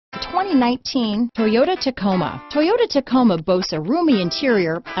2019 Toyota Tacoma. Toyota Tacoma boasts a roomy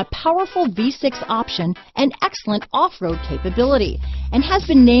interior, a powerful V6 option, and excellent off-road capability, and has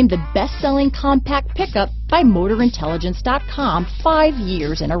been named the best-selling compact pickup by MotorIntelligence.com 5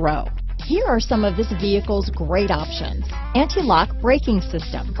 years in a row. Here are some of this vehicle's great options: anti-lock braking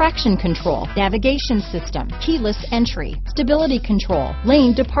system, traction control, navigation system, keyless entry, stability control,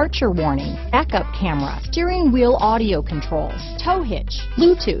 lane departure warning, backup camera, steering wheel audio controls, tow hitch,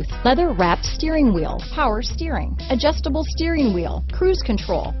 Bluetooth, leather-wrapped steering wheel, power steering, adjustable steering wheel, cruise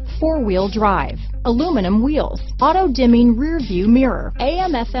control, four-wheel drive, aluminum wheels, auto-dimming rear-view mirror,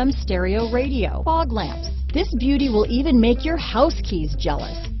 AM/FM stereo radio, fog lamps. This beauty will even make your house keys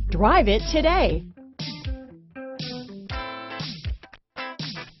jealous. Drive it today.